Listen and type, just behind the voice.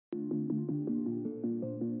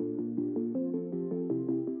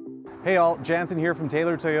Hey all, Janson here from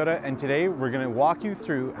Taylor Toyota, and today we're going to walk you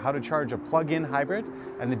through how to charge a plug-in hybrid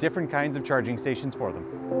and the different kinds of charging stations for them.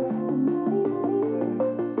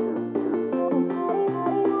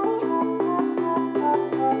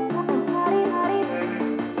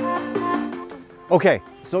 Okay,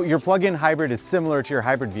 so your plug-in hybrid is similar to your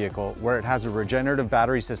hybrid vehicle where it has a regenerative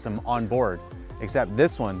battery system on board, except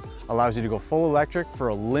this one allows you to go full electric for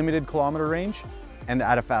a limited kilometer range and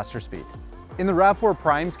at a faster speed. In the RAV4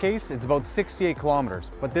 Prime's case, it's about 68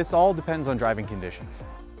 kilometers, but this all depends on driving conditions.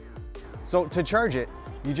 So to charge it,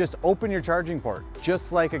 you just open your charging port,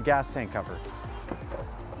 just like a gas tank cover.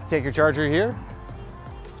 Take your charger here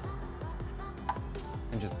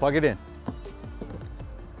and just plug it in.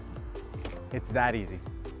 It's that easy.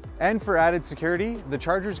 And for added security, the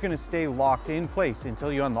charger is going to stay locked in place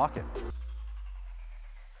until you unlock it.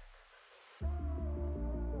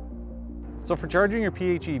 So for charging your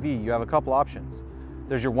PHEV, you have a couple options.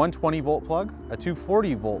 There's your 120 volt plug, a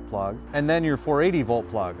 240 volt plug, and then your 480 volt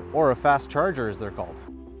plug, or a fast charger as they're called.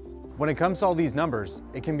 When it comes to all these numbers,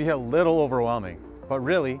 it can be a little overwhelming, but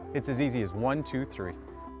really, it's as easy as 1, 2, 3.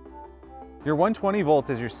 Your 120 volt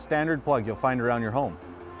is your standard plug you'll find around your home.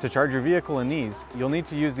 To charge your vehicle in these, you'll need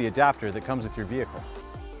to use the adapter that comes with your vehicle.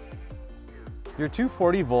 Your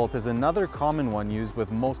 240 volt is another common one used with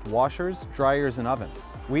most washers, dryers, and ovens.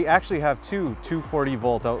 We actually have two 240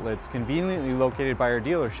 volt outlets conveniently located by our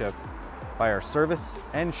dealership, by our service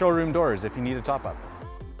and showroom doors if you need a top up.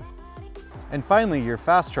 And finally, your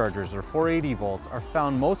fast chargers or 480 volts are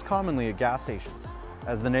found most commonly at gas stations.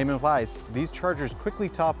 As the name implies, these chargers quickly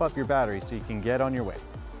top up your battery so you can get on your way.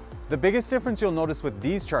 The biggest difference you'll notice with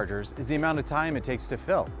these chargers is the amount of time it takes to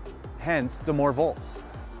fill, hence the more volts.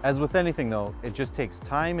 As with anything though, it just takes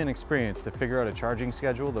time and experience to figure out a charging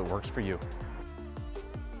schedule that works for you.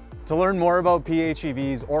 To learn more about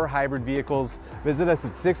PHEVs or hybrid vehicles, visit us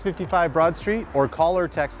at 655 Broad Street or call or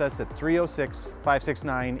text us at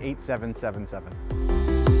 306-569-8777.